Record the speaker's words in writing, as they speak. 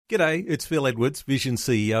G'day, it's Phil Edwards, Vision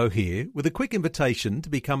CEO here, with a quick invitation to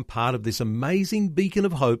become part of this amazing beacon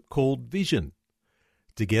of hope called Vision.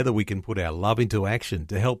 Together we can put our love into action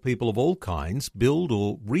to help people of all kinds build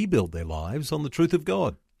or rebuild their lives on the truth of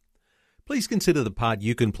God. Please consider the part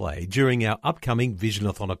you can play during our upcoming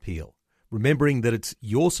Visionathon appeal, remembering that it's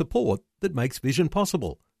your support that makes Vision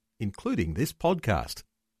possible, including this podcast.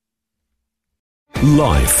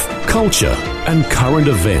 Life, culture, and current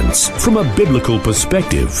events from a biblical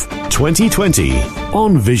perspective. 2020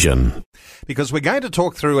 on Vision. Because we're going to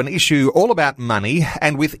talk through an issue all about money,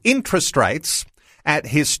 and with interest rates at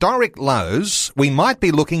historic lows, we might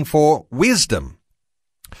be looking for wisdom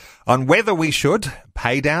on whether we should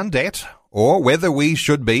pay down debt or whether we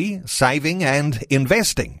should be saving and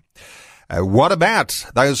investing. What about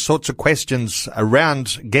those sorts of questions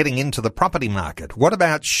around getting into the property market? What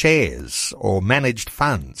about shares or managed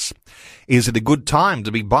funds? Is it a good time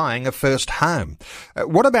to be buying a first home?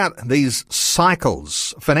 What about these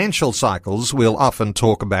cycles, financial cycles we'll often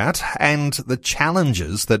talk about, and the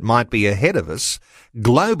challenges that might be ahead of us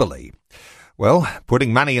globally? Well,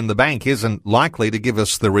 putting money in the bank isn't likely to give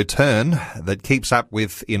us the return that keeps up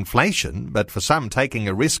with inflation, but for some, taking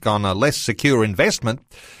a risk on a less secure investment,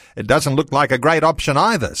 it doesn't look like a great option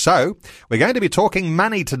either. So we're going to be talking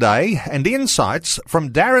money today and insights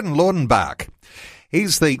from Darren Laudenbach.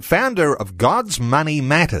 He's the founder of God's Money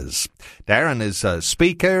Matters. Darren is a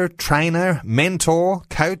speaker, trainer, mentor,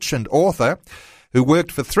 coach and author who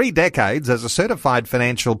worked for 3 decades as a certified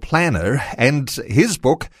financial planner, and his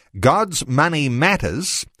book, God's Money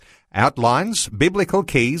Matters, outlines biblical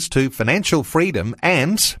keys to financial freedom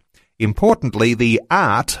and, importantly, the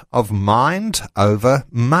art of mind over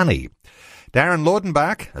money. Darren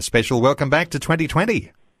Laudenbach, a special welcome back to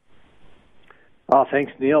 2020. Oh,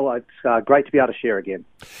 thanks, Neil. It's great to be able to share again.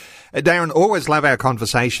 Darren, always love our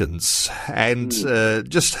conversations, and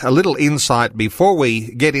just a little insight before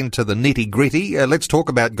we get into the nitty-gritty. Let's talk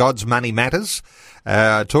about God's Money Matters.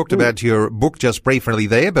 I talked about your book just briefly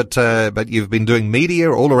there, but you've been doing media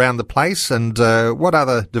all around the place, and what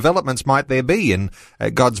other developments might there be in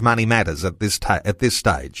God's Money Matters at this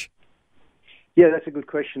stage? Yeah, that's a good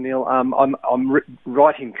question, Neil. I'm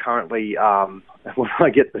writing currently, when I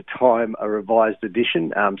get the time, a revised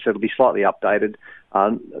edition, so it'll be slightly updated.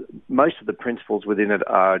 Most of the principles within it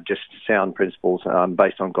are just sound principles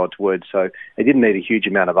based on God's Word, so it didn't need a huge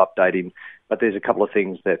amount of updating. But there's a couple of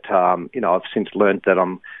things that I've since learned that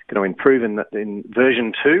I'm going to improve in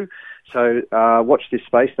version 2. So watch this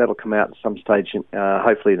space. That'll come out at some stage,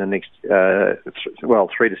 hopefully in the next 3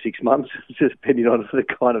 to 6 months, depending on the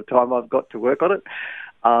kind of time I've got to work on it.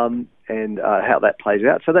 And how that plays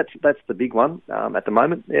out. So that's the big one at the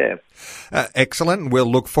moment, yeah. Excellent.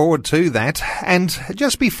 We'll look forward to that. And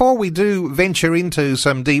just before we do venture into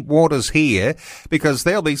some deep waters here, because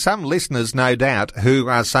there'll be some listeners, no doubt, who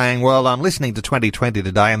are saying, well, I'm listening to 2020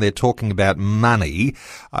 today and they're talking about money.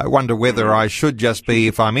 I wonder whether I should just be,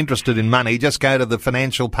 if I'm interested in money, just go to the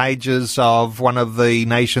financial pages of one of the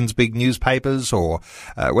nation's big newspapers, or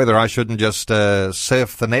whether I shouldn't just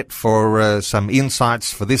surf the net for some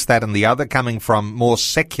insights for this, that and the other coming from more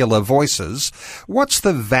secular voices. What's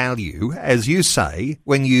the value, as you say,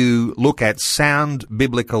 when you look at sound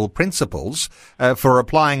biblical principles for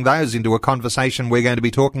applying those into a conversation we're going to be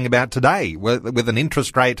talking about today with an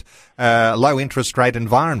interest rate, low interest rate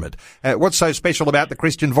environment? What's so special about the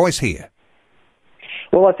Christian voice here?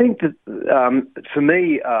 Well, I think that for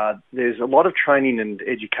me, there's a lot of training and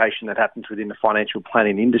education that happens within the financial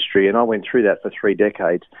planning industry, and I went through that for 3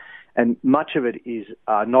 decades. And much of it is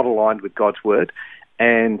not aligned with God's Word,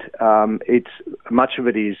 and much of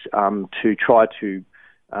it is to try to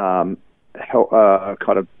help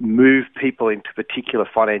kind of move people into particular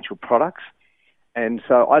financial products. And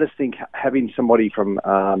so I just think having somebody from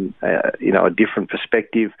a different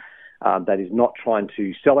perspective that is not trying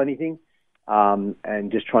to sell anything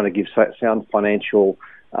and just trying to give sound financial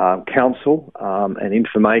counsel and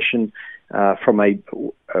information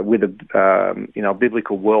with a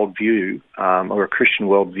biblical worldview or a Christian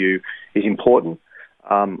worldview is important.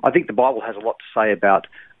 I think the Bible has a lot to say about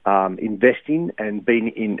investing and being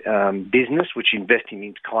in business, which investing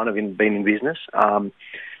is kind of in being in business.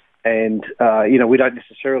 We don't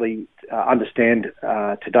necessarily understand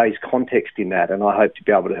today's context in that, and I hope to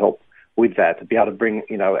be able to help with that, to be able to bring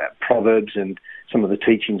Proverbs and some of the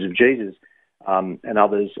teachings of Jesus and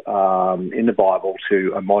others in the Bible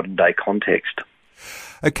to a modern day context.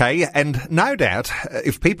 Okay, and no doubt,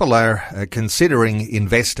 if people are considering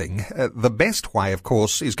investing, the best way, of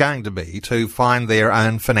course, is going to be to find their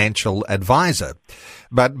own financial advisor.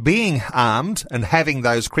 But being armed and having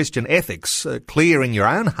those Christian ethics clear in your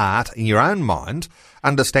own heart, in your own mind,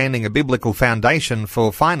 understanding a biblical foundation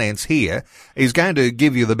for finance here is going to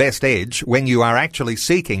give you the best edge when you are actually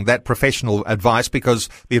seeking that professional advice, because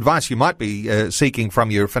the advice you might be seeking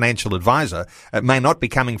from your financial advisor may not be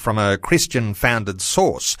coming from a Christian-founded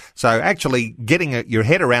source. So actually getting your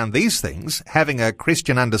head around these things, having a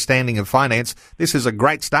Christian understanding of finance, this is a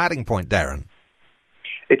great starting point, Darren.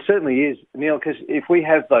 It certainly is, Neil, because if we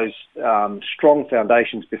have those strong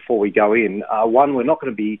foundations before we go in, one, we're not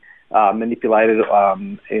going to be manipulated,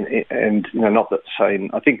 and not that saying,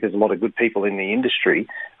 I think there's a lot of good people in the industry,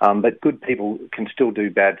 but good people can still do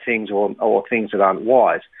bad things or things that aren't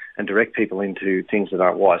wise and direct people into things that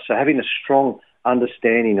aren't wise. So having a strong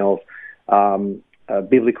understanding of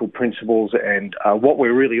biblical principles and what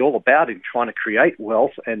we're really all about in trying to create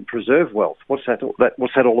wealth and preserve wealth. What's that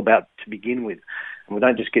all about to begin with? And we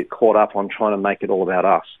don't just get caught up on trying to make it all about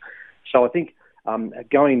us. So I think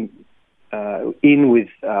going in with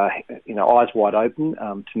eyes wide open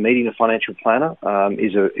to meeting a financial planner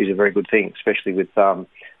is a very good thing, especially with the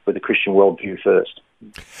Christian worldview first.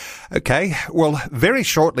 Okay, well, very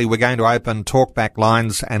shortly we're going to open talkback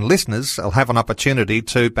lines, and listeners will have an opportunity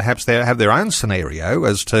to perhaps have their own scenario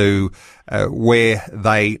as to where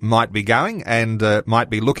they might be going and might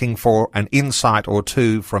be looking for an insight or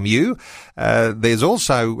two from you. There's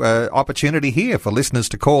also opportunity here for listeners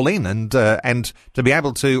to call in and to be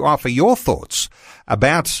able to offer your thoughts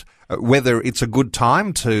about whether it's a good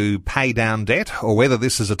time to pay down debt or whether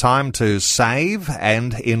this is a time to save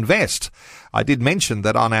and invest. I did mention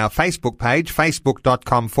that on our Facebook page,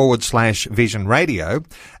 facebook.com/Vision Radio,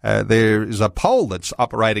 there is a poll that's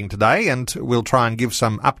operating today, and we'll try and give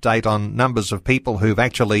some update on numbers of people who've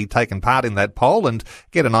actually taken part in that poll and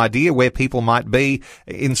get an idea where people might be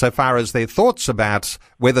insofar as their thoughts about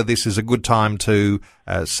whether this is a good time to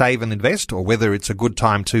save and invest or whether it's a good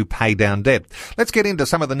time to pay down debt. Let's get into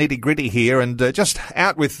some of the nitty-gritty here and just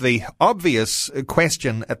out with the obvious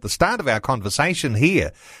question at the start of our conversation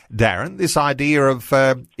here, Darren, this idea of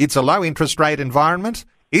it's a low interest rate environment.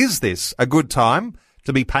 Is this a good time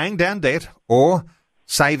to be paying down debt or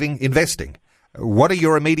saving, investing? What are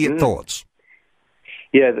your immediate thoughts?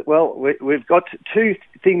 Yeah, well, we've got two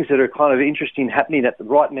things that are kind of interesting happening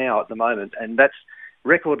right now at the moment, and that's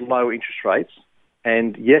record low interest rates.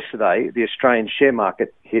 And yesterday, the Australian share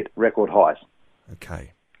market hit record highs.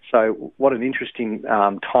 Okay. So what an interesting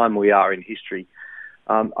time we are in history.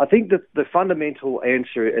 I think that the fundamental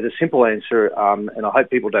answer, and a simple answer, and I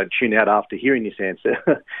hope people don't tune out after hearing this answer,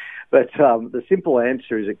 but the simple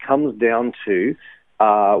answer is it comes down to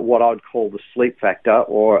what I would call the sleep factor,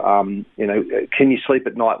 or, can you sleep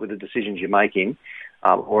at night with the decisions you're making,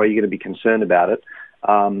 or are you going to be concerned about it?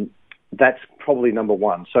 That's probably number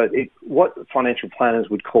one. So what financial planners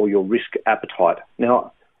would call your risk appetite.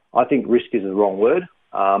 Now, I think risk is the wrong word,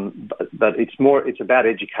 but it's about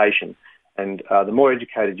education. And the more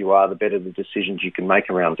educated you are, the better the decisions you can make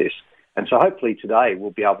around this. And so hopefully today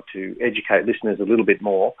we'll be able to educate listeners a little bit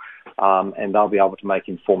more, and they'll be able to make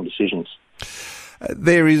informed decisions.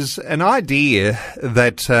 There is an idea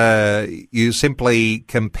that you simply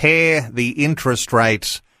compare the interest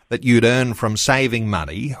rates that you'd earn from saving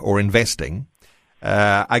money or investing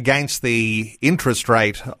against the interest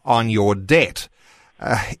rate on your debt.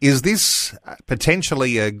 Is this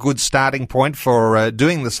potentially a good starting point for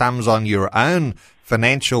doing the sums on your own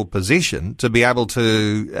financial position to be able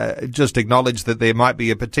to just acknowledge that there might be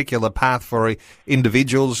a particular path for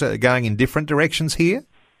individuals going in different directions here?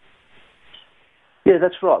 Yeah,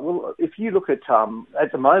 that's right. Well, if you look at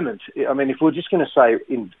the moment, I mean, if we're just going to say,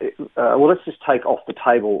 let's just take off the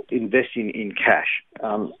table investing in cash,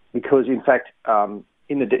 because in fact,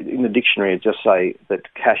 in the dictionary it just say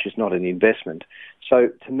that cash is not an investment. So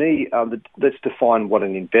to me, let's define what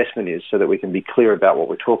an investment is so that we can be clear about what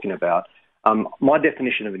we're talking about. My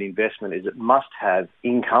definition of an investment is it must have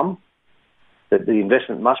income, that the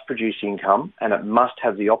investment must produce income, and it must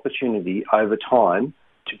have the opportunity over time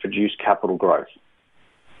to produce capital growth.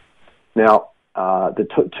 Now, the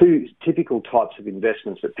two typical types of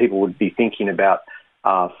investments that people would be thinking about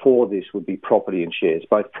for this would be property and shares.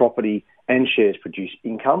 Both property and shares produce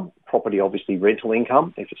income. Property, obviously, rental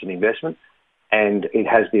income, if it's an investment, and it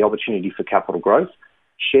has the opportunity for capital growth.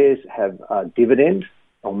 Shares have a dividend,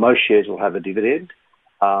 or most shares will have a dividend,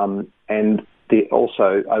 and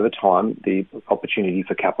also, over time, the opportunity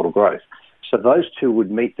for capital growth. So those two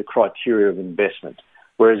would meet the criteria of investment.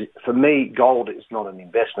 Whereas for me, gold is not an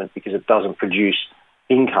investment because it doesn't produce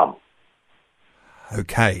income.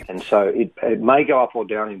 Okay. And so it may go up or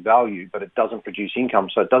down in value, but it doesn't produce income.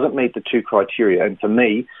 So it doesn't meet the two criteria. And for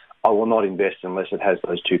me, I will not invest unless it has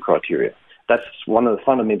those two criteria. That's one of the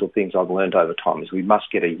fundamental things I've learned over time is we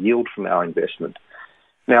must get a yield from our investment.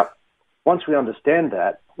 Now, once we understand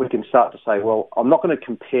that, we can start to say, well, I'm not going to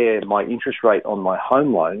compare my interest rate on my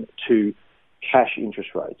home loan to cash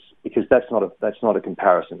interest rates, because that's not a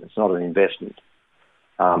comparison. It's not an investment.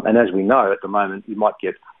 And as we know, at the moment, you might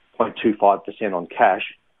get 0.25% on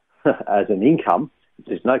cash as an income.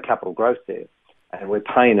 There's no capital growth there. And we're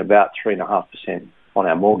paying about 3.5% on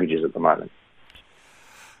our mortgages at the moment.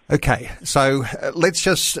 Okay, so let's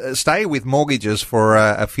just stay with mortgages for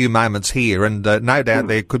a few moments here, and no doubt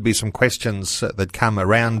there could be some questions that come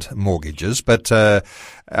around mortgages, but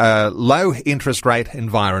low interest rate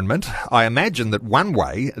environment, I imagine that one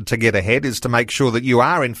way to get ahead is to make sure that you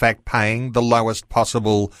are in fact paying the lowest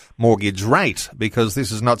possible mortgage rate, because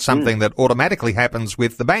this is not something that automatically happens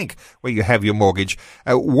with the bank where you have your mortgage.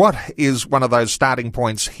 What is one of those starting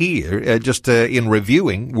points here, just in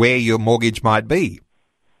reviewing where your mortgage might be?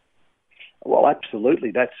 Well, absolutely.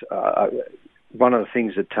 That's one of the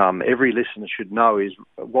things that every listener should know is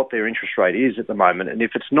what their interest rate is at the moment. And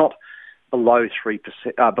if it's not below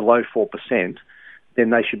 4%, then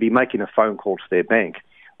they should be making a phone call to their bank.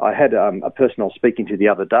 I had a person I was speaking to the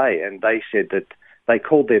other day, and they said that they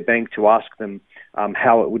called their bank to ask them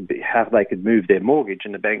how they could move their mortgage.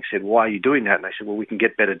 And the bank said, "Why are you doing that?" And they said, "Well, we can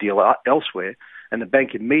get better deal elsewhere." And the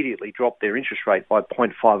bank immediately dropped their interest rate by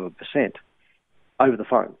 0.5% over the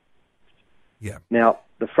phone. Yeah. Now,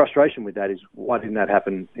 the frustration with that is, why didn't that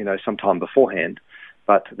happen, sometime beforehand?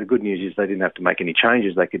 But the good news is they didn't have to make any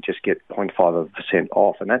changes. They could just get 0.5%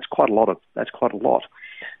 off, and that's quite a lot.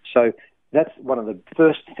 So that's one of the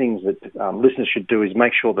first things that listeners should do, is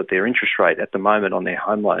make sure that their interest rate at the moment on their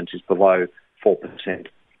home loans is below 4%.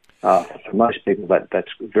 For most people,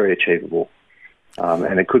 that's very achievable,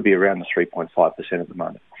 and it could be around the 3.5% at the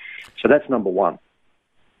moment. So that's number one,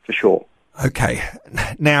 for sure. Okay.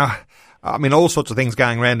 Now, I mean, all sorts of things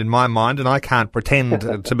going around in my mind, and I can't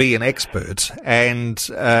pretend to be an expert. And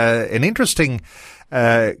an interesting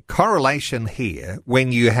correlation here,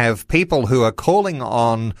 when you have people who are calling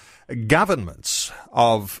on governments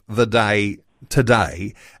of the day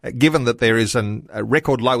today, given that there is a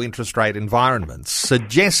record low interest rate environment,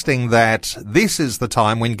 suggesting that this is the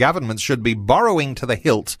time when governments should be borrowing to the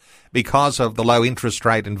hilt because of the low interest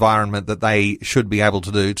rate environment that they should be able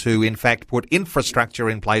to do to, in fact, put infrastructure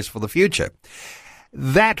in place for the future.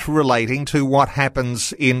 That relating to what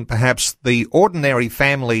happens in perhaps the ordinary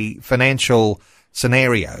family financial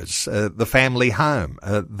scenarios, the family home,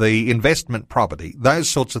 the investment property, those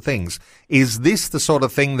sorts of things. Is this the sort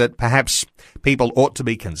of thing that perhaps people ought to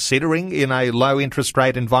be considering in a low interest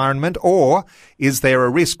rate environment, or is there a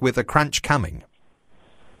risk with a crunch coming?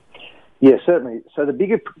 Yeah, certainly. So the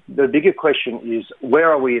bigger question is,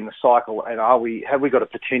 where are we in the cycle, and have we got a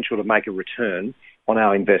potential to make a return on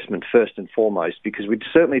our investment first and foremost? Because we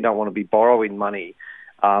certainly don't want to be borrowing money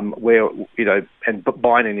and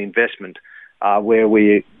buying an investment where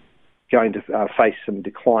we're going to face some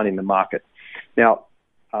decline in the market. Now,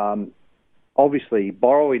 obviously,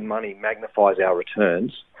 borrowing money magnifies our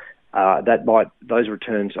returns. Those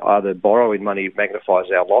returns, either borrowing money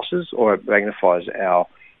magnifies our losses or it magnifies our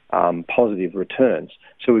positive returns.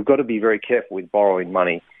 So we've got to be very careful with borrowing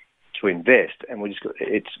money to invest, and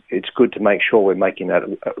it's good to make sure we're making that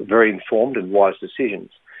very informed and wise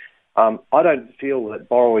decisions. I don't feel that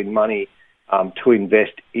borrowing money to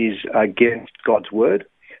invest is against God's word,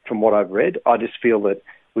 from what I've read. I just feel that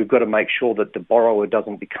we've got to make sure that the borrower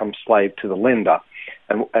doesn't become slave to the lender.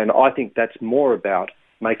 And I think that's more about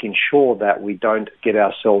making sure that we don't get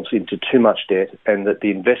ourselves into too much debt, and that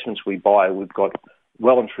the investments we buy, we've got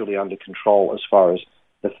well and truly under control as far as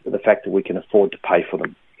the fact that we can afford to pay for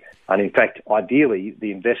them. And in fact, ideally,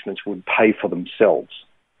 the investments would pay for themselves.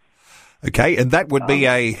 Okay, and that would be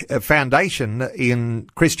a foundation in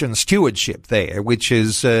Christian stewardship there, which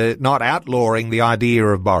is not outlawing the idea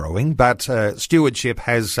of borrowing, but stewardship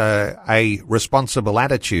has a responsible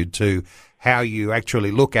attitude to how you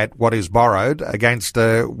actually look at what is borrowed against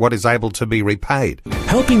what is able to be repaid.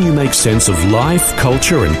 Helping you make sense of life,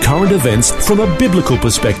 culture and current events from a biblical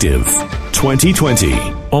perspective. 2020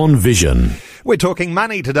 on Vision. We're talking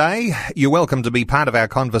money today. You're welcome to be part of our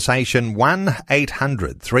conversation,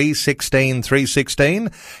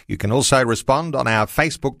 1-800-316-316. You can also respond on our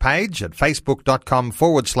Facebook page at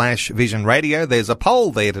facebook.com/Vision Radio. There's a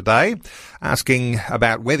poll there today asking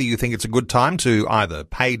about whether you think it's a good time to either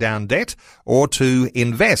pay down debt or to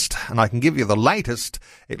invest. And I can give you the latest.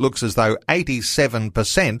 It looks as though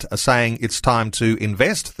 87% are saying it's time to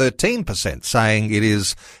invest, 13% saying it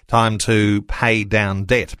is time to pay down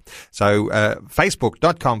debt. So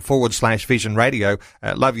facebook.com/Vision Radio.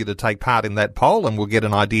 Love you to take part in that poll, and we'll get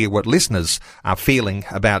an idea what listeners are feeling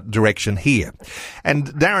about direction here. And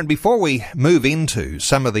Darren, before we move into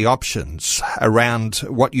some of the options around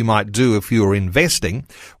what you might do if you're investing,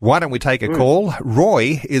 why don't we take a call?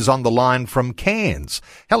 Roy is on the line from Cairns.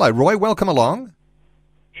 Hello, Roy. Welcome along.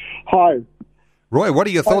 Hi. Roy, what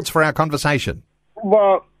are your thoughts for our conversation?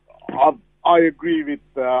 Well, I agree with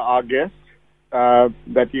our guest that,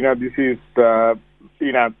 this is,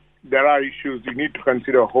 there are issues. You need to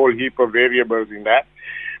consider a whole heap of variables in that.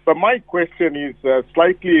 But my question is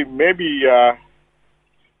slightly, maybe,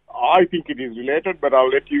 I think it is related, but I'll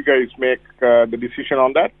let you guys make the decision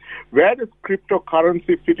on that. Where does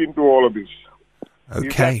cryptocurrency fit into all of this?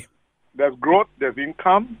 Okay. There's growth, there's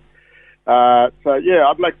income.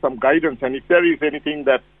 I'd like some guidance. And if there is anything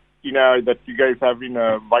that, that you guys have in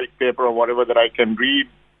a white paper or whatever that I can read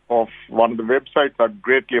off one of the websites, I'd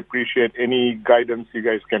greatly appreciate any guidance you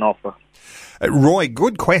guys can offer. Roy,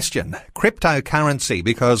 good question. Cryptocurrency,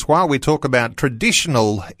 because while we talk about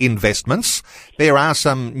traditional investments, there are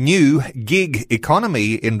some new gig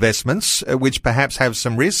economy investments which perhaps have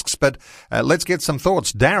some risks, but let's get some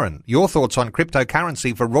thoughts. Darren, your thoughts on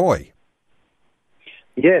cryptocurrency for Roy?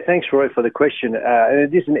 Yeah, thanks, Roy, for the question. And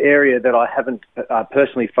it is an area that I haven't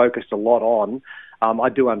personally focused a lot on. I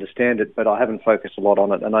do understand it, but I haven't focused a lot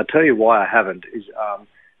on it. And I tell you why I haven't is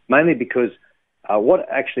mainly because what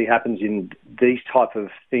actually happens in these type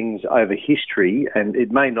of things over history, and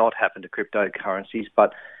it may not happen to cryptocurrencies,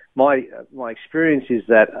 but my experience is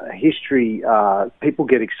that history, people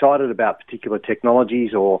get excited about particular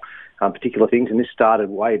technologies or particular things, and this started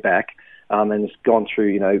way back. And it's gone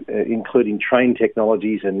through, including train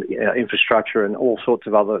technologies and infrastructure and all sorts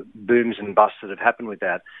of other booms and busts that have happened with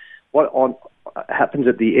that. What happens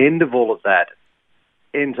at the end of all of that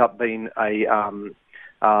ends up being the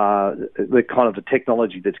kind of the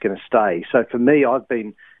technology that's going to stay. So for me, I've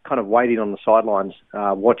been kind of waiting on the sidelines,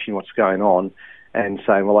 watching what's going on and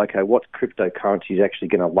saying, well, okay, what cryptocurrency is actually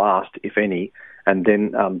going to last, if any? And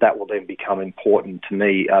then that will then become important to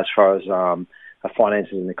me as far as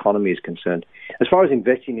finances and economy is concerned. As far as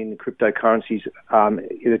investing in cryptocurrencies,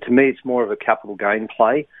 to me, it's more of a capital gain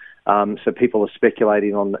play. So people are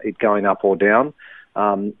speculating on it going up or down.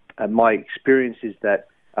 And my experience is that,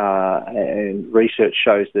 and research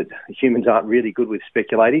shows that humans aren't really good with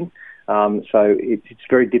speculating. So it's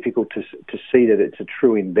very difficult to see that it's a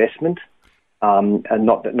true investment and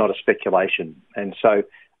not a speculation. And so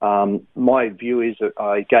my view is that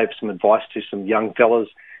I gave some advice to some young fellas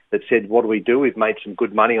that said, what do we do? We've made some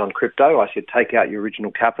good money on crypto. I said, take out your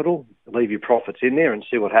original capital, leave your profits in there and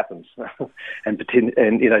see what happens. and pretend,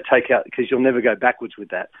 and take out, because you'll never go backwards with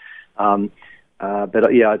that. But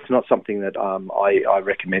it's not something that I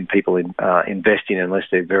recommend people invest in unless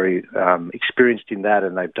they're very experienced in that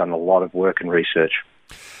and they've done a lot of work and research.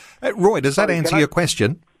 Roy, does that answer your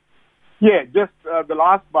question? Yeah, just the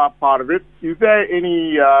last part of it. Is there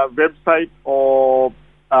any website or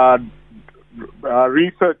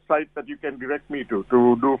research site that you can direct me to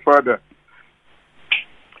do further?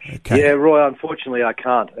 Okay. Yeah, Roy, unfortunately I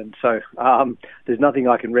can't. And so there's nothing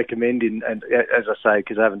I can recommend and as I say,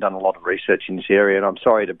 because I haven't done a lot of research in this area, and I'm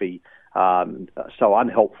sorry to be so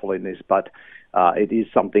unhelpful in this, but it is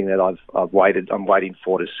something that I'm waiting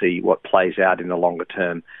for to see what plays out in the longer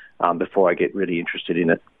term before I get really interested in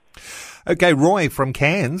it. Okay, Roy from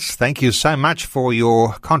Cairns, thank you so much for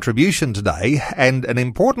your contribution today, and an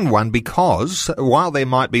important one because while there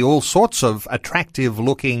might be all sorts of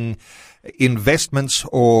attractive-looking investments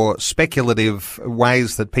or speculative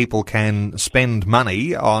ways that people can spend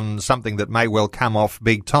money on something that may well come off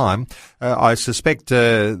big time, I suspect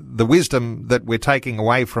the wisdom that we're taking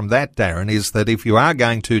away from that, Darren, is that if you are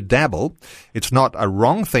going to dabble, it's not a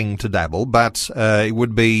wrong thing to dabble, but it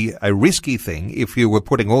would be a risky thing if you were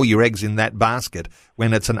putting all your eggs in that basket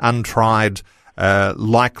when it's an untried,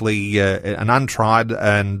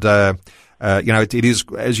 it is,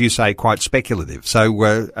 as you say, quite speculative.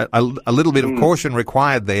 So a little bit of caution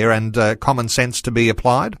required there and common sense to be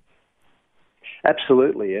applied?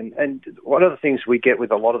 Absolutely. And one of the things we get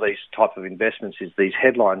with a lot of these type of investments is these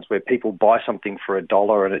headlines where people buy something for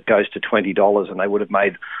 $1 and it goes to $20 and they would have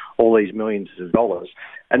made all these millions of dollars.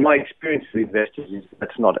 And my experience with investors is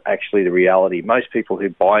that's not actually the reality. Most people who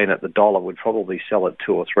buy in at the dollar would probably sell at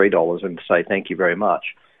 $2 or $3 and say thank you very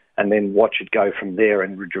much, and then watch it go from there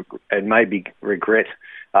and maybe regret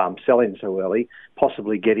selling so early,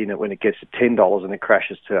 possibly get in it when it gets to $10 and it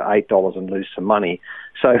crashes to $8 and lose some money.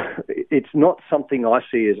 So it's not something I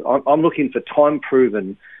see as, I'm looking for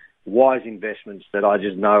time-proven, wise investments that I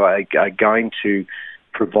just know are going to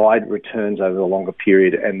provide returns over a longer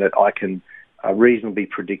period and that I can reasonably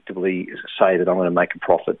predictably say that I'm going to make a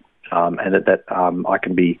profit, and that I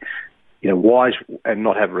can be wise and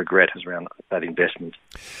not have regrets around that investment.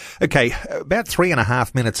 Okay, about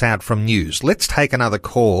 3.5 minutes out from news. Let's take another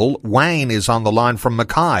call. Wayne is on the line from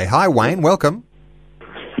Mackay. Hi, Wayne. Welcome.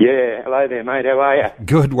 Yeah, hello there, mate. How are you?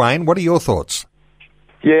 Good, Wayne. What are your thoughts?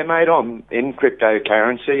 Yeah, mate, I'm in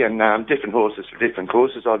cryptocurrency and different horses for different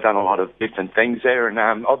courses. I've done a lot of different things there, and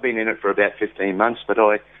I've been in it for about 15 months, but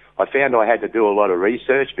I found I had to do a lot of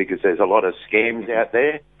research because there's a lot of scams out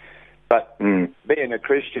there. But being a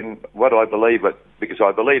Christian, what I believe, because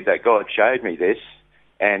I believe that God showed me this,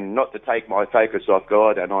 and not to take my focus off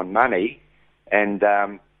God and on money, and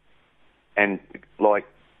like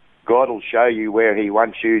God will show you where He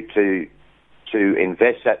wants you to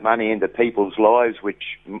invest that money into people's lives, which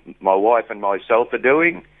my wife and myself are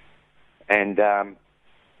doing, and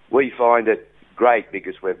we find it great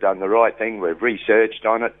because we've done the right thing. We've researched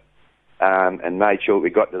on it and made sure we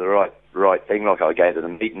got to the right thing. Like I go to the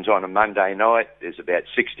meetings on a Monday night. There's about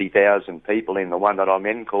 60,000 people in the one that I'm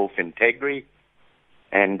in called Fintegri,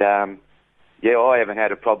 and I haven't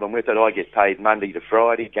had a problem with it. I get paid Monday to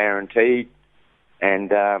Friday, guaranteed,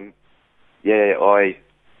 and I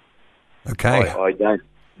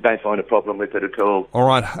don't find a problem with it at all. All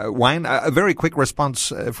right, Wayne, a very quick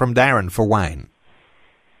response from Darren for Wayne.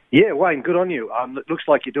 Yeah, Wayne, good on you. It looks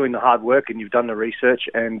like you're doing the hard work and you've done the research,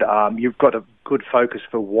 and you've got a good focus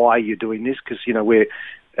for why you're doing this, because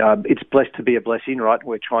it's blessed to be a blessing, right?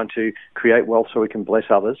 We're trying to create wealth so we can bless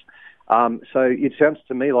others. So it sounds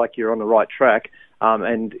to me like you're on the right track.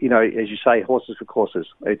 And as you say, horses for courses.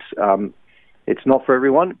 It's not for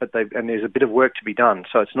everyone, but there's a bit of work to be done.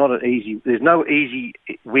 So it's not there's no easy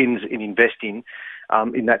wins in investing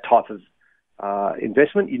in that type of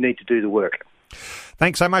investment. You need to do the work.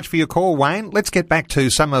 Thanks so much for your call, Wayne. Let's get back to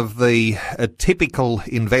some of the typical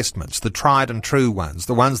investments, the tried and true ones,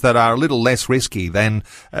 the ones that are a little less risky than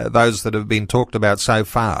those that have been talked about so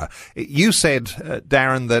far. You said,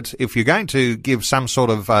 Darren, that if you're going to give some sort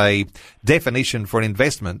of a definition for an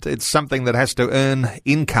investment, it's something that has to earn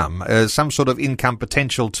income, some sort of income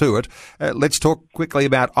potential to it. Let's talk quickly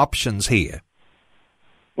about options here.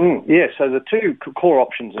 Yeah, so the two core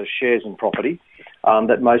options are shares and property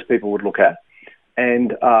that most people would look at.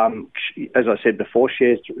 And as I said before,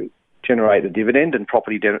 shares generate a dividend and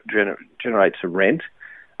property generates a rent.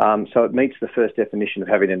 So it meets the first definition of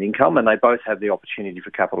having an income, and they both have the opportunity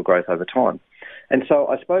for capital growth over time. And so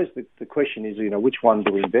I suppose the question is, which one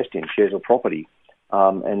do we invest in, shares or property?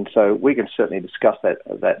 And so we can certainly discuss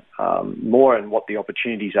that more and what the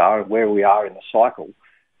opportunities are and where we are in the cycle,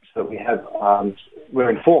 so that we're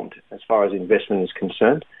informed as far as investment is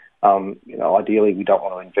concerned. Ideally, we don't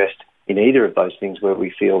want to invest in either of those things where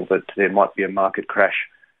we feel that there might be a market crash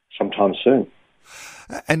sometime soon.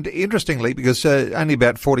 And interestingly, because only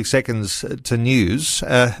about 40 seconds to news,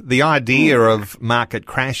 the idea of market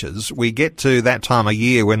crashes, we get to that time of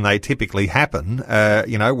year when they typically happen.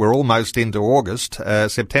 We're almost into August,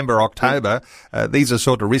 September, October. These are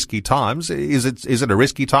sort of risky times. Is it a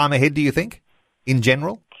risky time ahead, do you think, in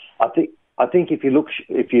general? I think if you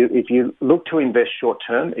look to invest short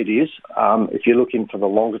term, it is. If you're looking for the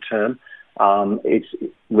longer term,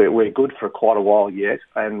 we're good for quite a while yet,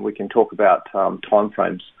 and we can talk about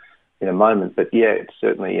timeframes in a moment. But yeah, it's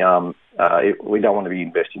certainly we don't want to be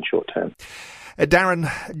investing short term. Darren,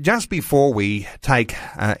 just before we take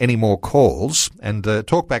any more calls, and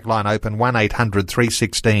talkback line open 1800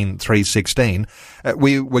 316 316,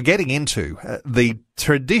 we're getting into the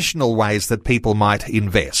traditional ways that people might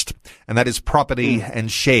invest, and that is property and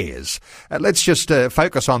shares. Let's just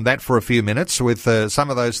focus on that for a few minutes with some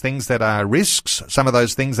of those things that are risks, some of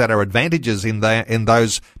those things that are advantages in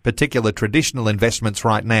those particular traditional investments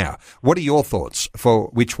right now. What are your thoughts for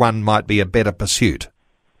which one might be a better pursuit?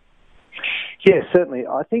 Yeah, certainly.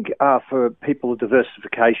 I think for people,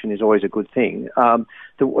 diversification is always a good thing.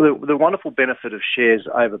 The wonderful benefit of shares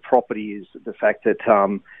over property is the fact that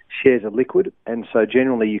shares are liquid, and so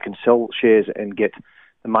generally you can sell shares and get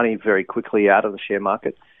the money very quickly out of the share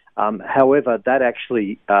market. However, that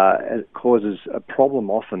actually causes a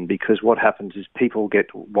problem often, because what happens is people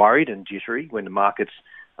get worried and jittery when the markets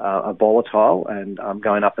are volatile and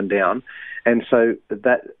going up and down. And so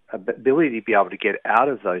that ability to be able to get out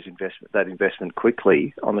of that investment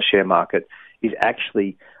quickly on the share market is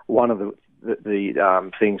actually one of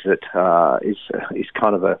the things that is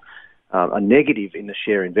kind of a negative in the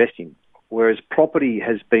share investing. Whereas property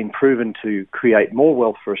has been proven to create more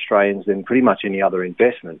wealth for Australians than pretty much any other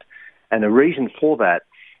investment. And the reason for that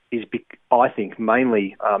is, I think,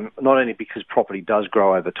 mainly not only because property does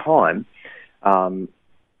grow over time,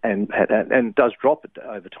 and does drop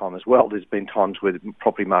over time as well. There's been times where the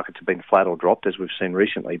property markets have been flat or dropped, as we've seen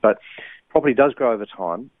recently. But property does grow over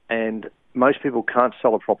time, and most people can't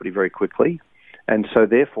sell a property very quickly. And so,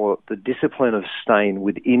 therefore, the discipline of staying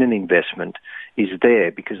within an investment is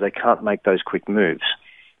there because they can't make those quick moves.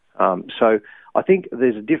 So I think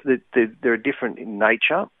they're different in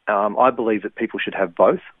nature. I believe that people should have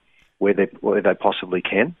both where they possibly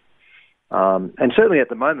can. And certainly at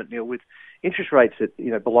the moment, Neil, with interest rates at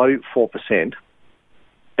below 4%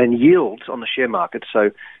 and yields on the share market, so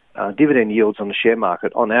dividend yields on the share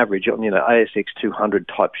market on average on ASX 200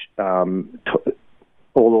 type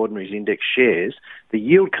All Ordinaries Index shares, the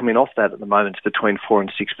yield coming off that at the moment is between 4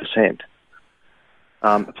 and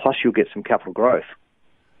 6%. Plus, you'll get some capital growth.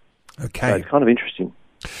 Okay. So it's kind of interesting.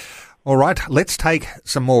 All right, let's take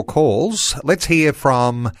some more calls. Let's hear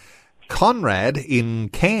from Conrad in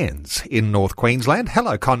Cairns in North Queensland.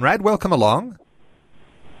 Hello, Conrad. Welcome along.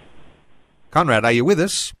 Conrad, are you with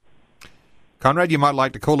us? Conrad, you might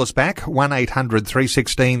like to call us back,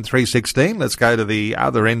 1-800-316-316. Let's go to the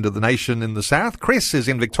other end of the nation in the south. Chris is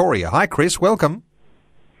in Victoria. Hi, Chris. Welcome.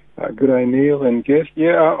 Good day, Neil and guest.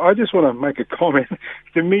 Yeah, I just want to make a comment.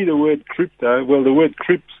 To me, the word crypto, the word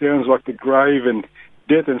crypt sounds like the grave and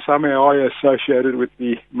death, and somehow I associate it with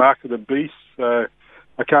the mark of the beast. So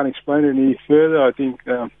I can't explain it any further, I think.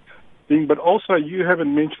 But also, you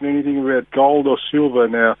haven't mentioned anything about gold or silver.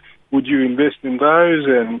 Now, would you invest in those,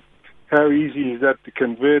 and how easy is that to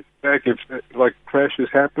convert back if, crashes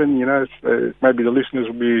happen? Maybe the listeners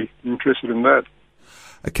will be interested in that.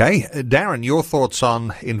 Okay. Darren, your thoughts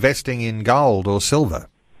on investing in gold or silver?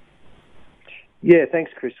 Yeah,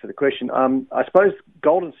 thanks, Chris, for the question. I suppose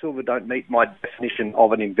gold and silver don't meet my definition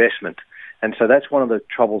of an investment. And so that's one of the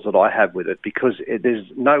troubles that I have with it, because there's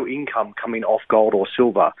no income coming off gold or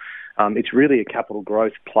silver. It's really a capital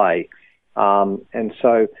growth play. And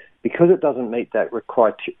so because it doesn't meet that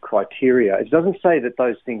criteria, it doesn't say that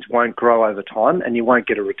those things won't grow over time and you won't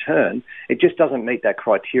get a return. It just doesn't meet that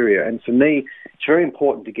criteria. And for me, it's very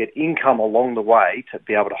important to get income along the way to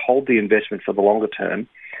be able to hold the investment for the longer term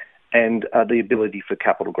and the ability for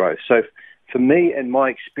capital growth. So for me and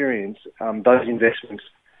my experience, those investments,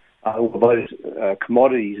 those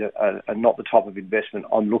commodities are not the type of investment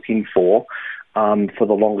I'm looking for the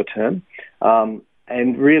longer term.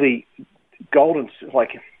 And really, gold and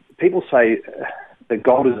people say that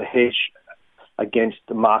gold is a hedge against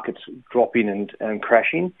the markets dropping and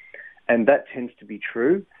crashing, and that tends to be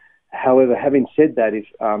true. However, having said that, if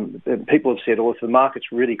people have said, if the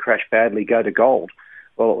markets really crash badly, go to gold.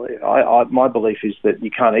 Well, my belief is that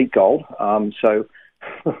you can't eat gold. So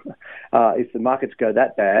if the markets go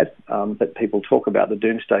that bad, that people talk about, the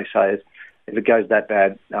doomsday sayers, if it goes that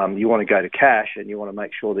bad, you want to go to cash, and you want to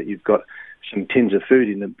make sure that you've got some tins of food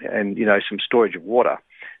in them and some storage of water.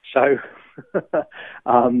 So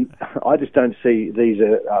I just don't see these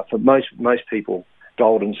for most people,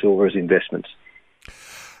 gold and silver as investments.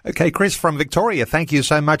 Okay, Chris from Victoria, thank you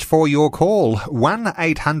so much for your call.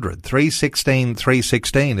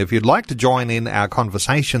 1-800-316-316. If you'd like to join in our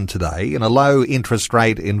conversation today in a low interest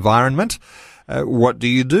rate environment, what do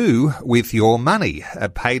you do with your money?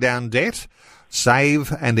 Pay down debt,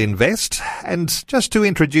 save and invest? And just to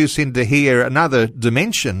introduce into here another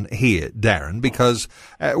dimension here, Darren, because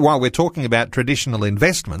while we're talking about traditional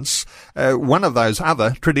investments, one of those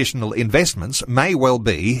other traditional investments may well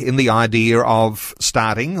be in the idea of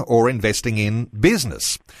starting or investing in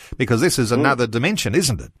business, because this is another dimension,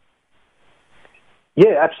 isn't it?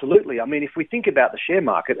 Yeah, absolutely. I mean, if we think about the share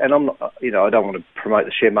market, and I'm not, I don't want to promote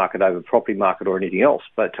the share market over the property market or anything else,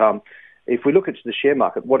 but if we look at the share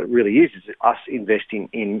market, what it really is us investing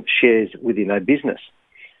in shares within a business.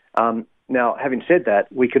 Now, having said that,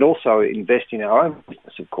 we could also invest in our own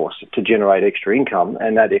business, of course, to generate extra income,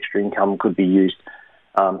 and that extra income could be used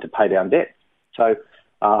to pay down debt. So,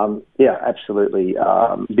 absolutely,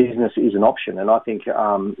 business is an option, and I think,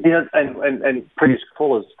 and previous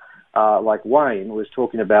callers like Wayne was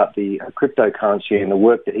talking about the cryptocurrency and the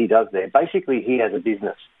work that he does there. Basically, he has a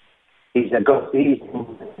business. He's got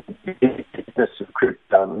business of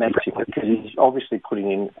crypto membership because he's obviously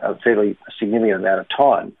putting in a fairly significant amount of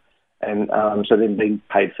time, and so then being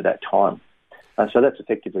paid for that time. So that's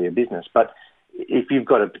effectively a business. But if you've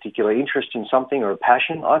got a particular interest in something or a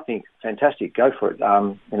passion, I think fantastic, go for it.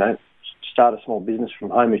 Start a small business from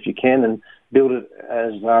home if you can, and build it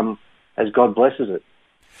as God blesses it.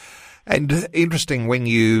 And interesting when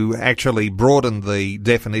you actually broaden the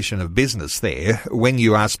definition of business there, when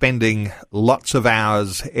you are spending lots of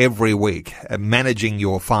hours every week managing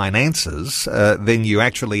your finances, then you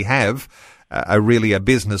actually have really a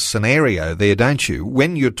business scenario there, don't you?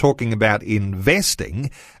 When you're talking about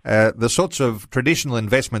investing, the sorts of traditional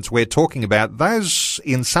investments we're talking about, those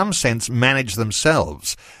in some sense manage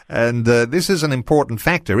themselves. And this is an important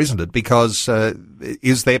factor, isn't it? Because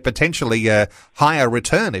is there potentially a higher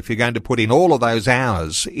return if you're going to put in all of those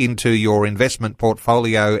hours into your investment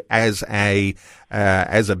portfolio as a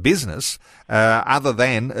business, other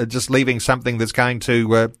than just leaving something that's going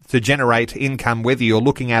to generate income whether you're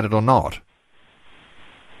looking at it or not?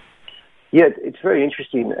 Yeah, it's very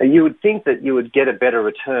interesting. You would think that you would get a better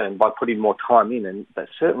return by putting more time in, and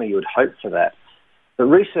certainly you would hope for that. The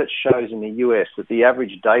research shows in the US that the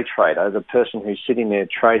average day trader, the person who's sitting there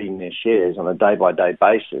trading their shares on a day-by-day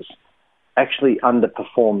basis, actually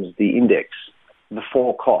underperforms the index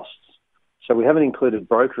before costs. So we haven't included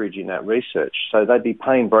brokerage in that research. So they'd be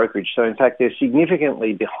paying brokerage. So in fact, they're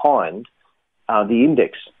significantly behind the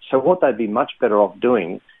index. So what they'd be much better off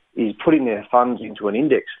doing is putting their funds into an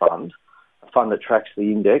index fund, a fund that tracks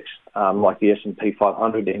the index, like the S&P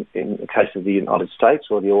 500 in the case of the United States,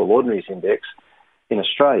 or the All Ordinaries Index in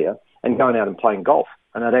Australia, and going out and playing golf.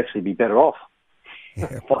 And they'd actually be better off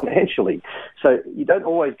financially. So you don't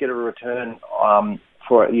always get a return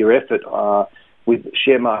for your effort with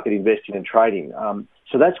share market investing and trading.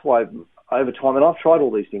 So that's why over time, and I've tried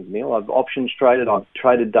all these things, Neil, I've options traded, I've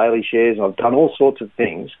traded daily shares, I've done all sorts of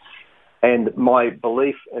things. And my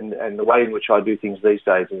belief and the way in which I do things these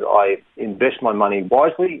days is I invest my money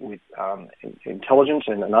wisely with intelligence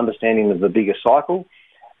and an understanding of the bigger cycle,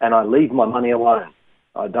 and I leave my money alone.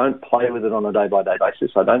 I don't play with it on a day-by-day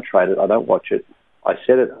basis. I don't trade it. I don't watch it. I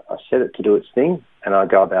set it to do its thing, and I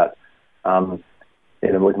go about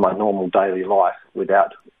with my normal daily life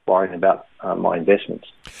without worrying about my investments.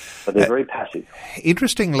 But they're very passive.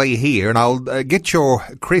 Interestingly here, and I'll get your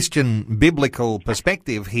Christian biblical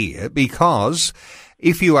perspective here, because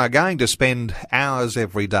if you are going to spend hours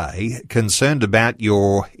every day concerned about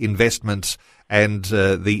your investments and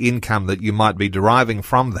the income that you might be deriving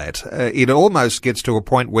from that, it almost gets to a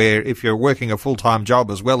point where if you're working a full-time job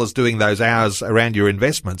as well as doing those hours around your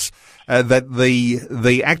investments, that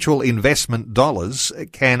the actual investment dollars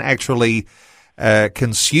can actually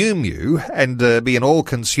consume you and be an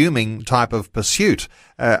all-consuming type of pursuit.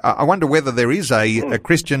 I wonder whether there is a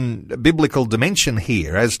Christian biblical dimension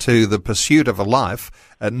here as to the pursuit of a life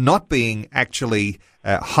not being actually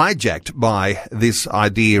hijacked by this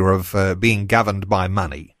idea of being governed by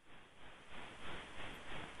money.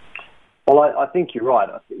 Well, I think you're right.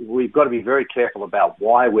 We've got to be very careful about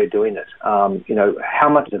why we're doing it. How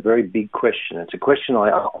much is a very big question. It's a question I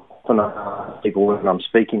often ask people when I'm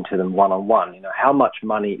speaking to them one-on-one. How much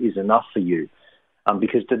money is enough for you?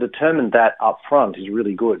 Because to determine that up front is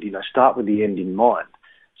really good. Start with the end in mind.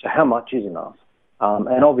 So how much is enough?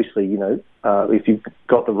 And obviously, if you've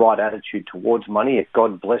got the right attitude towards money, if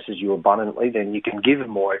God blesses you abundantly, then you can give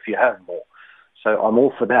more if you have more. So I'm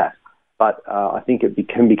all for that. But I think it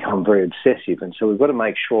can become very obsessive. And so we've got to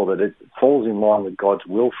make sure that it falls in line with God's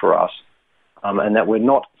will for us, and that we're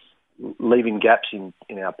not leaving gaps in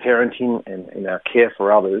our parenting and in our care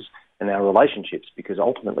for others and our relationships, because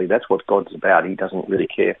ultimately that's what God's about. He doesn't really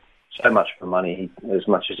care so much for money as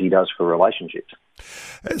much as he does for relationships.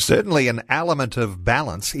 Certainly an element of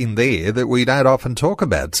balance in there that we don't often talk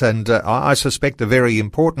about, and I suspect a very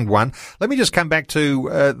important one. Let me just come back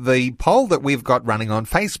to the poll that we've got running on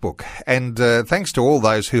Facebook, and thanks to all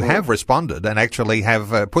those who have responded and actually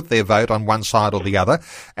have put their vote on one side or the other.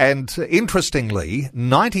 And interestingly,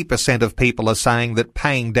 90% of people are saying that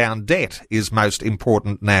paying down debt is most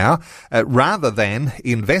important now, rather than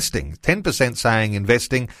investing. 10% saying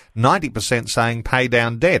investing, 90% saying pay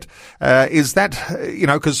down debt. Is that,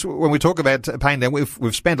 because when we talk about paying down,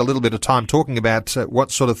 we've spent a little bit of time talking about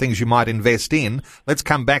what sort of things you might invest in. Let's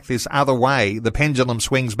come back this other way. The pendulum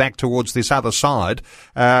swings back towards this other side.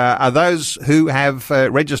 Are those who have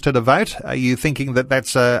registered a vote, are you thinking that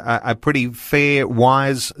that's a pretty fair,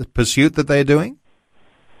 wise pursuit that they're doing?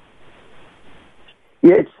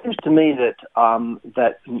 Yeah, it seems to me that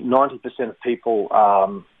that 90% of people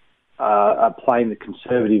are playing the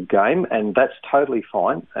conservative game, and that's totally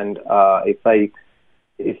fine. And if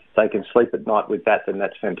they can sleep at night with that, then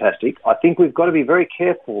that's fantastic. I think we've got to be very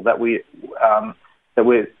careful that we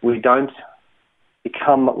don't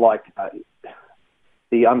become like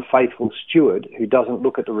the unfaithful steward who doesn't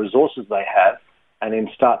look at the resources they have and then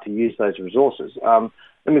start to use those resources.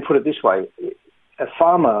 Let me put it this way. A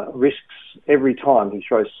farmer risks every time he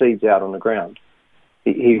throws seeds out on the ground.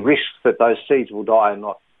 He risks that those seeds will die and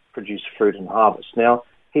not produce fruit and harvest. Now,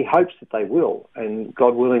 he hopes that they will, and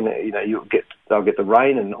God willing, they'll get the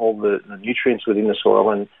rain and all the nutrients within the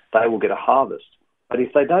soil, and they will get a harvest. But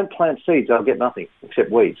if they don't plant seeds, they'll get nothing except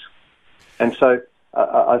weeds. And so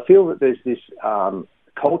I feel that there's this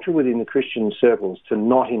culture within the Christian circles to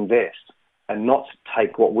not invest and not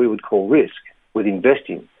take what we would call risk with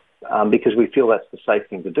investing because we feel that's the safe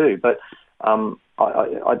thing to do. But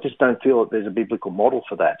I just don't feel that there's a biblical model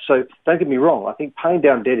for that. So don't get me wrong. I think paying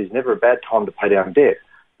down debt is never a bad time to pay down debt.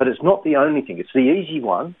 But it's not the only thing. It's the easy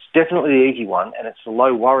one. It's definitely the easy one, and it's the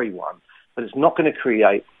low-worry one. But it's not going to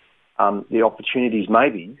create the opportunities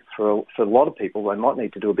maybe for a lot of people. They might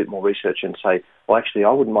need to do a bit more research and say, well, actually,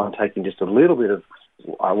 I wouldn't mind taking just a little bit of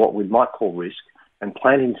what we might call risk and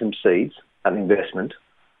planting some seeds, an investment,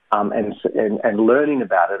 and learning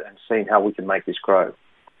about it and seeing how we can make this grow.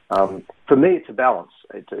 For me, it's a balance.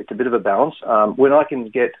 It's a bit of a balance. When I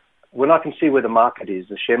can see where the market is,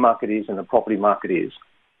 the share market is, and the property market is,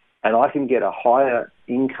 and I can get a higher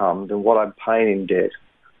income than what I'm paying in debt,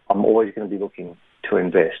 I'm always going to be looking to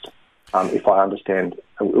invest if I understand,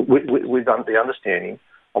 with the understanding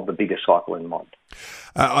of the bigger cycle in mind.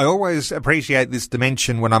 I always appreciate this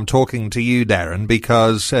dimension when I'm talking to you, Darren,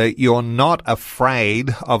 because you're not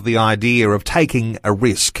afraid of the idea of taking a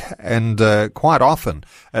risk. And quite often,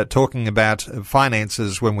 talking about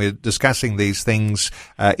finances when we're discussing these things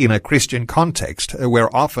in a Christian context, we're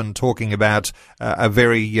often talking about a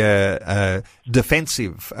very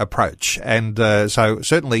defensive approach. And so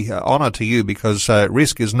certainly honour to you, because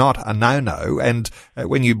risk is not a no-no. And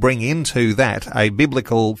when you bring into that a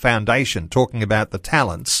biblical foundation, talking about the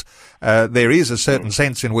talents, there is a certain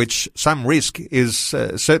sense in which some risk is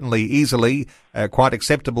certainly easily quite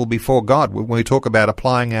acceptable before God when we talk about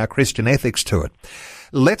applying our Christian ethics to it.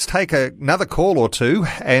 Let's take another call or two,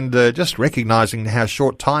 and just recognising how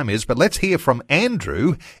short time is, but let's hear from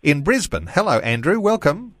Andrew in Brisbane. Hello, Andrew.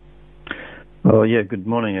 Welcome. Oh, yeah. Good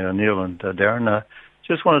morning, Neil and Darren.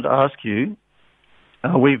 Just wanted to ask you,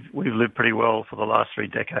 we've lived pretty well for the last 3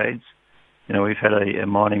 decades. You know, we've had a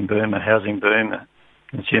mining boom, a housing boom, a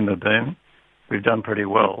consumer boom. We've done pretty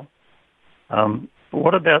well.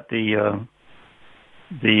 What about the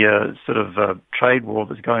sort of trade war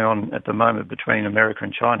that's going on at the moment between America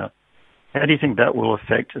and China? How do you think that will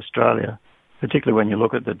affect Australia, particularly when you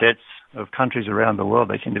look at the debts of countries around the world?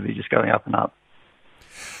 They seem to be just going up and up.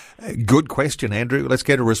 Good question, Andrew. Let's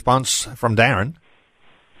get a response from Darren.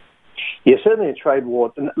 Yeah, certainly a trade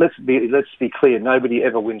war. Let's be clear. Nobody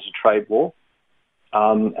ever wins a trade war,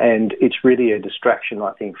 and it's really a distraction,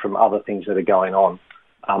 I think, from other things that are going on.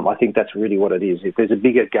 I think that's really what it is. If there's a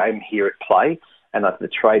bigger game here at play, and that the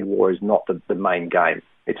trade war is not the main game,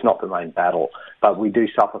 it's not the main battle, but we do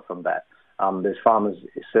suffer from that. There's farmers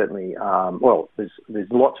certainly.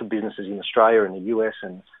 There's lots of businesses in Australia and the US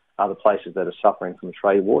and other places that are suffering from a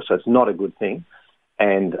trade war, so it's not a good thing.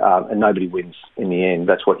 And nobody wins in the end.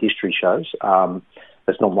 That's what history shows.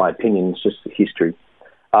 That's not my opinion. It's just history.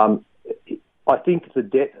 I think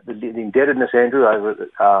the indebtedness, Andrew, over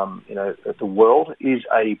the world is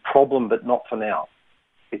a problem, but not for now.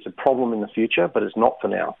 It's a problem in the future, but it's not for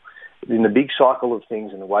now. In the big cycle of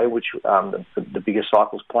things, in the way which the bigger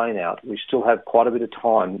cycle's playing out, we still have quite a bit of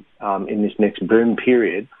time in this next boom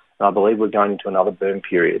period. And I believe we're going into another boom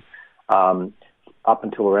period. Up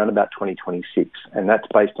until around about 2026, and that's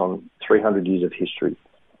based on 300 years of history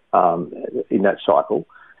in that cycle.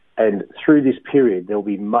 And through this period, there'll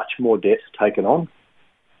be much more debt taken on,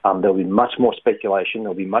 there'll be much more speculation,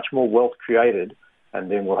 there'll be much more wealth created,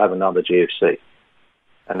 and then we'll have another GFC.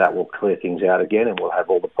 And that will clear things out again, and we'll have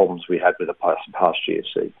all the problems we had with the past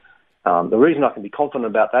GFC. The reason I can be confident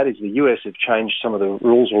about that is the US have changed some of the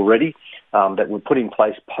rules already that were put in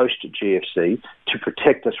place post-GFC to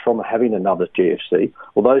protect us from having another GFC.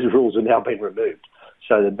 Well, those rules have now been removed.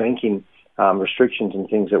 So the banking restrictions and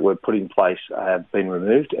things that were put in place have been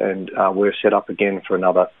removed, and we're set up again for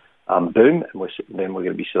another boom, and then we're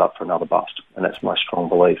going to be set up for another bust. And that's my strong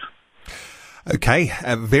belief. Okay,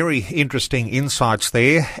 very interesting insights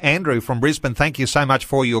there. Andrew from Brisbane, thank you so much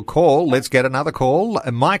for your call. Let's get another call.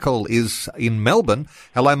 Michael is in Melbourne.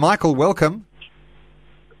 Hello, Michael. Welcome.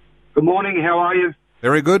 Good morning. How are you?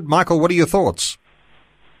 Very good. Michael, what are your thoughts?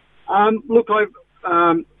 Look, is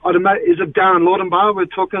it Darren Laudenbach we're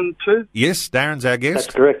talking to? Yes, Darren's our guest.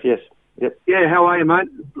 That's correct, yes. Yep. Yeah, how are you, mate?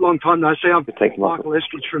 Long time no see. I'm Thank you, Michael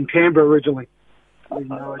Estridge from Canberra originally.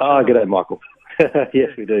 G'day, Michael.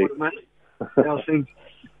 Yes, we do. How's things?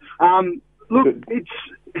 Look, it's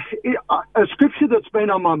a scripture that's been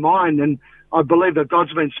on my mind, and I believe that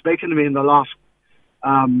God's been speaking to me in the last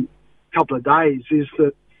couple of days, is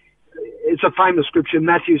that it's a famous scripture,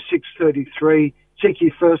 Matthew 6:33, seek ye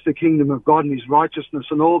first the kingdom of God and his righteousness,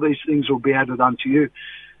 and all these things will be added unto you.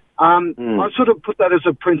 I sort of put that as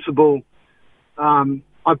a principle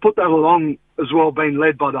I put that along as well, being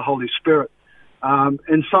led by the Holy Spirit.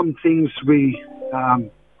 And some things we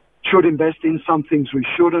should invest in, some things we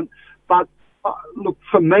shouldn't. But look,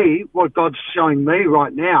 for me, what God's showing me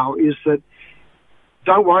right now is that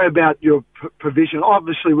don't worry about your provision.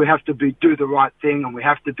 Obviously, we have to do the right thing, and we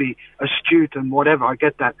have to be astute and whatever. I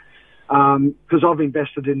get that, because I've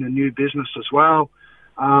invested in a new business as well.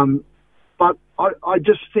 But I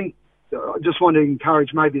just think, I just want to encourage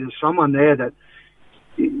maybe there's someone there that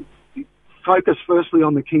focus firstly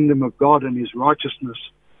on the kingdom of God and His righteousness,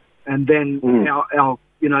 and then our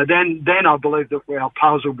then I believe that our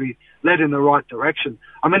paths will be led in the right direction.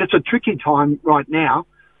 I mean, it's a tricky time right now.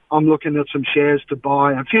 I'm looking at some shares to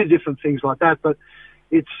buy and a few different things like that, but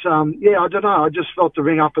it's, I don't know. I just felt to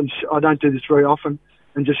ring up, and I don't do this very often,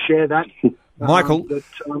 and just share that. Michael,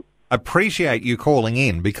 appreciate you calling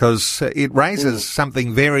in, because it raises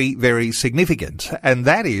something very, very significant, and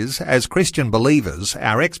that is, as Christian believers,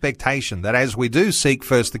 our expectation that as we do seek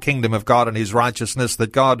first the kingdom of God and His righteousness,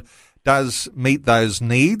 that God does meet those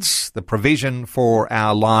needs, the provision for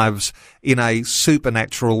our lives in a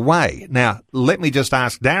supernatural way. Now, let me just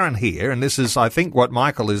ask Darren here, and this is, I think, what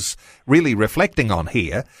Michael is really reflecting on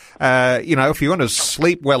here. If you want to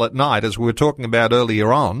sleep well at night, as we were talking about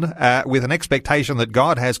earlier on, with an expectation that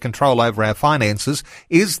God has control over our finances,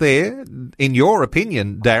 is there, in your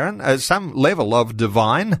opinion, Darren, some level of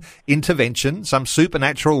divine intervention, some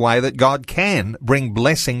supernatural way that God can bring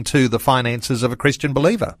blessing to the finances of a Christian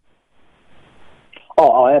believer?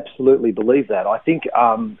 Oh, I absolutely believe that. I think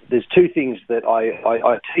there's two things that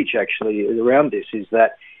I teach actually around this, is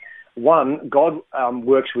that, one, God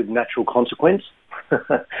works with natural consequence.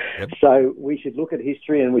 Yep. So we should look at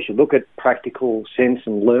history, and we should look at practical sense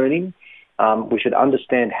and learning. We should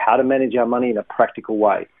understand how to manage our money in a practical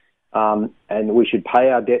way. And we should pay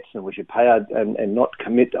our debts, and we should pay and not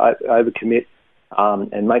overcommit,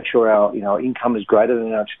 and make sure our income is greater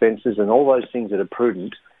than our expenses, and all those things that are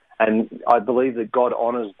prudent. And I believe that God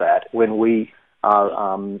honours that when we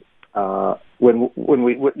are, when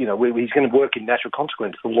He's going to work in natural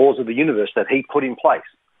consequence, the laws of the universe that He put in place.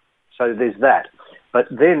 So there's that. But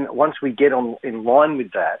then once we get in line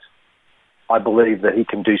with that, I believe that He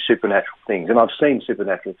can do supernatural things. And I've seen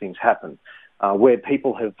supernatural things happen, where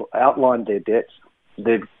people have outlined their debts.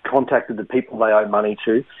 They've contacted the people they owe money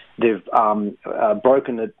to. They've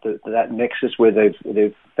broken that nexus where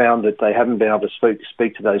they've found that they haven't been able to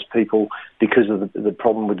speak to those people because of the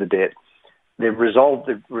problem with the debt. They've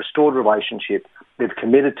restored relationship. They've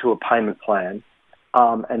committed to a payment plan,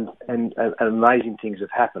 and amazing things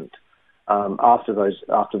have happened after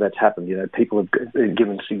that's happened. People have been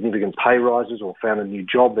given significant pay rises, or found a new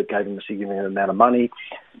job that gave them a significant amount of money.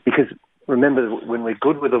 Because remember, when we're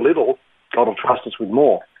good with a little, God will trust us with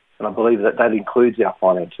more, and I believe that includes our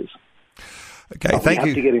finances. Okay, thank you. We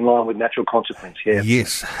have to get in line with natural consequence, yeah.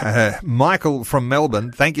 Yes. Michael from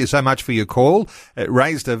Melbourne, thank you so much for your call. It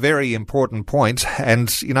raised a very important point,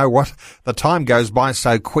 and you know what? The time goes by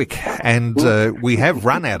so quick, and we have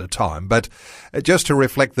run out of time. But just to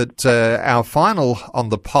reflect that our final on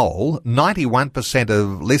the poll, 91%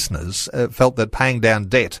 of listeners felt that paying down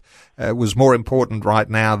debt was more important right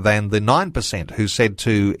now than the 9% who said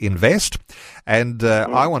to invest. And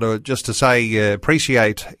I want to say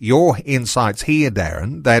appreciate your insights here,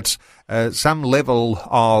 Darren, that some level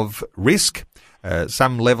of risk,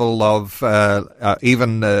 some level of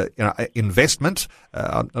investment.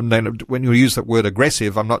 When you use that word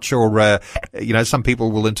aggressive, I'm not sure. Some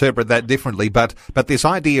people will interpret that differently. But this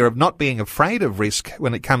idea of not being afraid of risk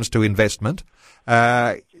when it comes to investment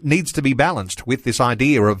needs to be balanced with this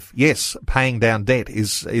idea of, yes, paying down debt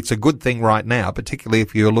it's a good thing right now, particularly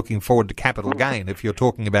if you're looking forward to capital gain, if you're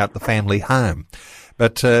talking about the family home.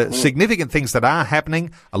 But significant things that are happening: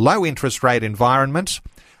 a low interest rate environment.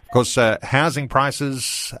 Of course, housing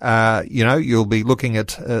prices, you'll be looking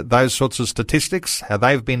at those sorts of statistics, how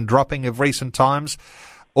they've been dropping of recent times.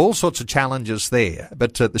 All sorts of challenges there.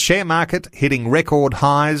 But the share market hitting record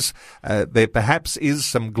highs. There perhaps is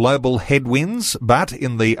some global headwinds, but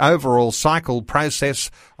in the overall cycle process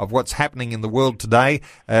of what's happening in the world today,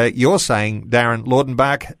 you're saying, Darren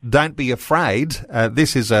Laudenbach, don't be afraid.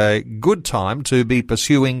 This is a good time to be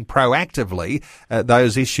pursuing proactively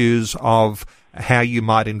those issues of how you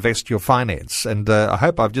might invest your finance. And I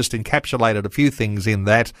hope I've just encapsulated a few things in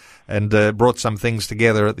that and brought some things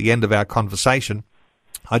together at the end of our conversation.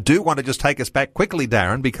 I do want to just take us back quickly,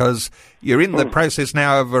 Darren, because you're in the process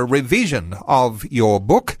now of a revision of your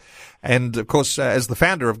book. And, of course, as the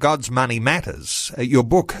founder of God's Money Matters, your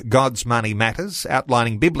book, God's Money Matters,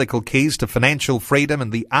 outlining biblical keys to financial freedom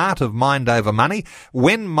and the art of mind over money.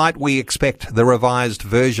 When might we expect the revised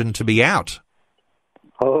version to be out?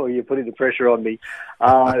 Oh, you're putting the pressure on me.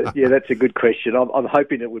 Yeah, that's a good question. I'm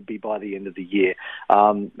hoping it would be by the end of the year.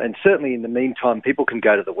 And certainly in the meantime, people can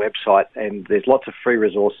go to the website and there's lots of free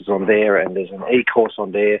resources on there, and there's an e-course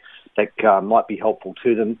on there that might be helpful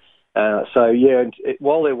to them.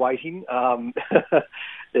 While they're waiting,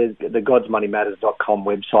 there's the godsmoneymatters.com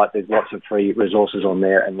website. There's lots of free resources on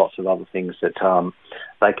there and lots of other things that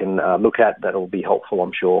they can look at that will be helpful,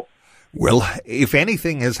 I'm sure. Well, if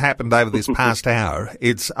anything has happened over this past hour,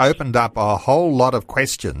 it's opened up a whole lot of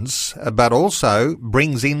questions, but also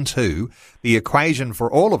brings into the equation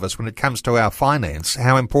for all of us when it comes to our finance,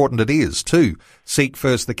 how important it is to seek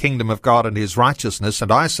first the kingdom of God and his righteousness.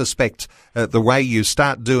 And I suspect the way you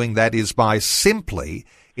start doing that is by simply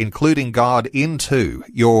including God into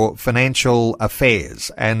your financial affairs.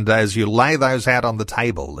 And as you lay those out on the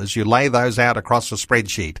table, as you lay those out across a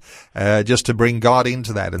spreadsheet, just to bring God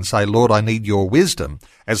into that and say, Lord, I need your wisdom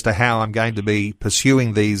as to how I'm going to be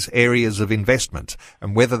pursuing these areas of investment,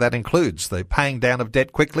 and whether that includes the paying down of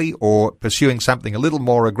debt quickly or pursuing something a little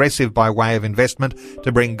more aggressive by way of investment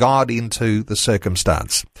to bring God into the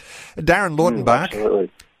circumstance. Darren Lautenbach,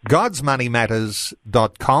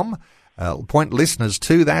 godsmoneymatters.com. I'll point listeners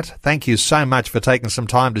to that. Thank you so much for taking some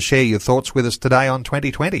time to share your thoughts with us today on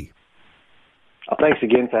 2020. Thanks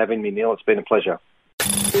again for having me, Neil. It's been a pleasure.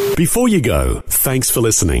 Before you go, thanks for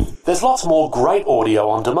listening. There's lots more great audio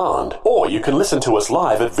on demand, or you can listen to us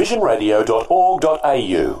live at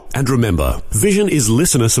visionradio.org.au. And remember, Vision is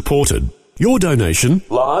listener supported. Your donation,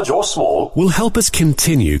 large or small, will help us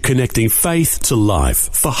continue connecting faith to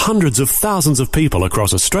life for hundreds of thousands of people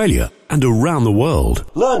across Australia and around the world.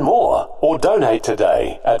 Learn more or donate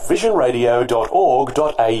today at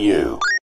visionradio.org.au.